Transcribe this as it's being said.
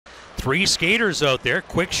Three skaters out there.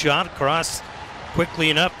 Quick shot across quickly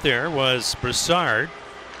enough there was Broussard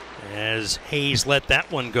as Hayes let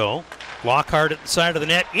that one go. Lockhart at the side of the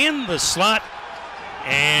net in the slot,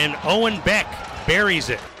 and Owen Beck buries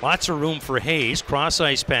it. Lots of room for Hayes. Cross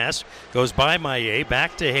ice pass goes by Maillet,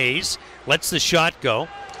 back to Hayes, lets the shot go.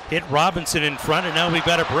 Hit Robinson in front, and now we've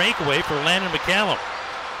got a breakaway for Landon McCallum.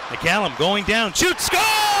 McCallum going down, shoots, score!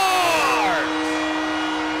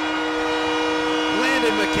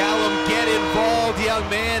 Landon McCallum, get involved, young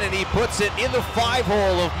man, and he puts it in the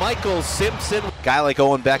 5-hole of Michael Simpson. Guy like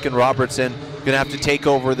Owen Beck and Robertson going to have to take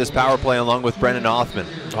over this power play along with Brendan Othman.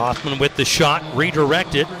 Othman with the shot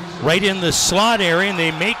redirected right in the slot area, and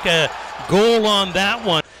they make a goal on that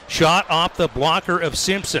one. Shot off the blocker of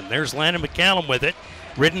Simpson. There's Landon McCallum with it,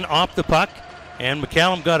 ridden off the puck, and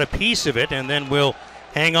McCallum got a piece of it, and then will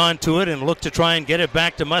hang on to it and look to try and get it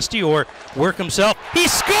back to Musty or work himself. He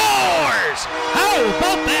scores! How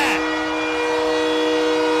about that?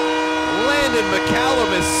 Landon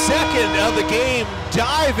McCallum is second of the game,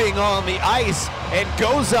 diving on the ice and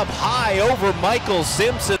goes up high over Michael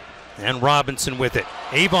Simpson. And Robinson with it.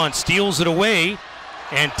 Avon steals it away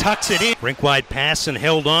and tucks it in. Rink-wide pass and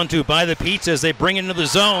held on to by the Petes as they bring it into the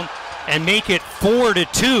zone and make it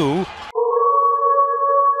 4-2.